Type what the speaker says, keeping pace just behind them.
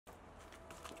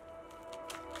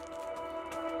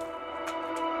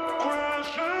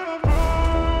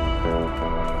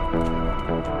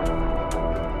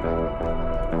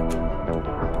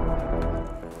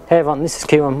Hey everyone, this is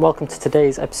Kieran. Welcome to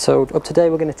today's episode. Today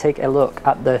we're going to take a look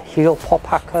at the Heel Pop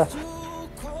Akka.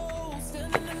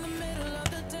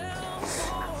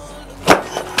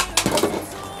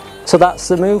 So that's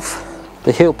the move,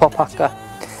 the Heel Pop Akka.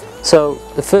 So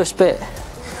the first bit,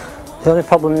 the only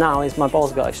problem now is my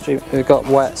ball's got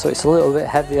wet, so it's a little bit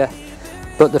heavier.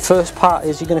 But the first part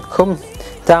is you're going to come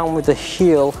down with the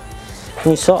heel,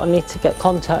 and you sort of need to get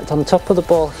contact on top of the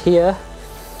ball here.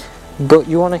 But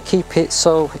you want to keep it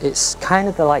so it's kind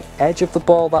of the edge of the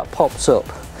ball that pops up.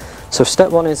 So step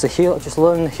one is the heel, just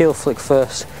learn the heel flick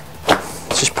first.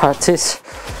 Just practice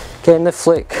getting the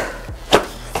flick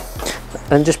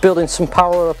and just building some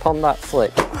power upon that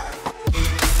flick.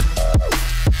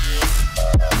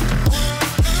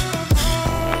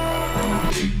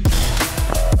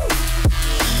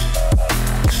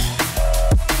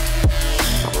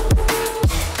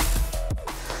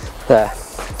 There.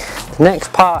 The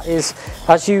next part is,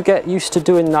 as you get used to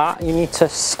doing that, you need to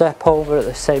step over at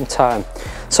the same time.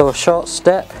 So a short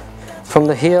step from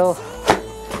the heel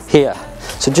here.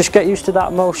 So just get used to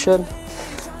that motion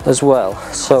as well.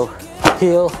 So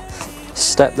heel,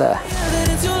 step there.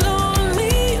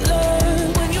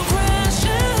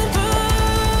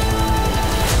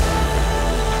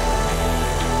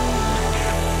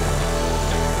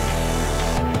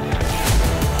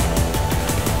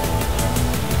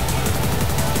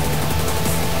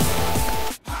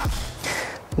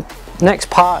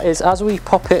 Next part is, as we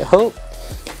pop it up,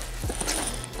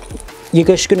 you're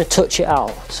just going to touch it out.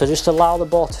 So just allow the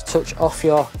ball to touch off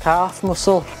your calf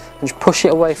muscle and just push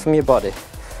it away from your body.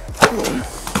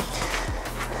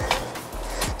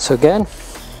 So again,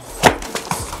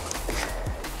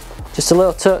 just a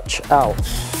little touch out.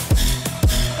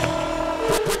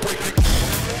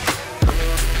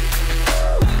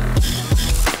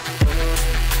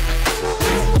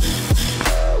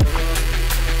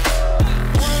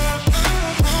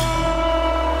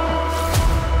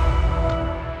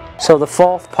 So the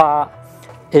fourth part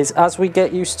is, as we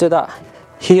get used to that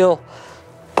heel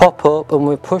pop up and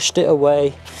we've pushed it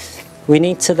away, we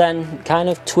need to then kind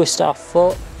of twist our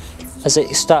foot as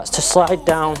it starts to slide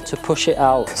down to push it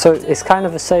out. So it's kind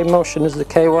of the same motion as the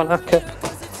K1 Akka,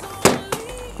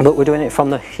 but we're doing it from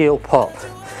the heel pop.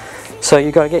 So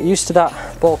you got to get used to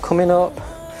that ball coming up,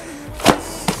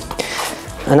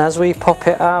 and as we pop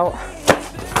it out,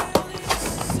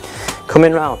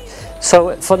 coming round.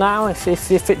 So for now, if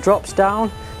it drops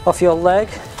down off your leg,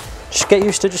 just get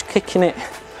used to just kicking it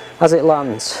as it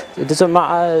lands. It doesn't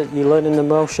matter, you're learning the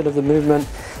motion of the movement.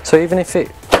 So even if you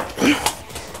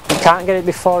can't get it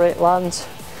before it lands,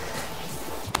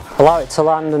 allow it to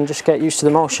land and just get used to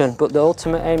the motion. But the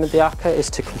ultimate aim of the Akka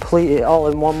is to complete it all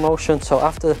in one motion. So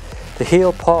after the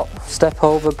heel pop, step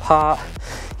over part,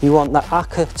 you want that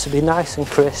Akka to be nice and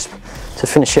crisp to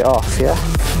finish it off, yeah?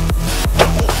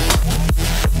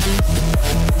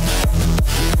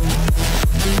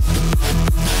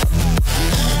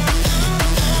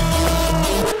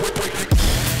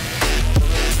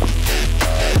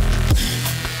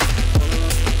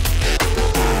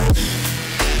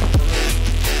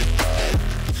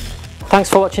 Thanks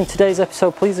for watching today's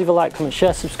episode. Please leave a like, comment,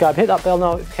 share, subscribe, hit that bell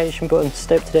notification button to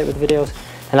stay up to date with the videos,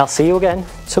 and I'll see you again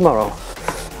tomorrow.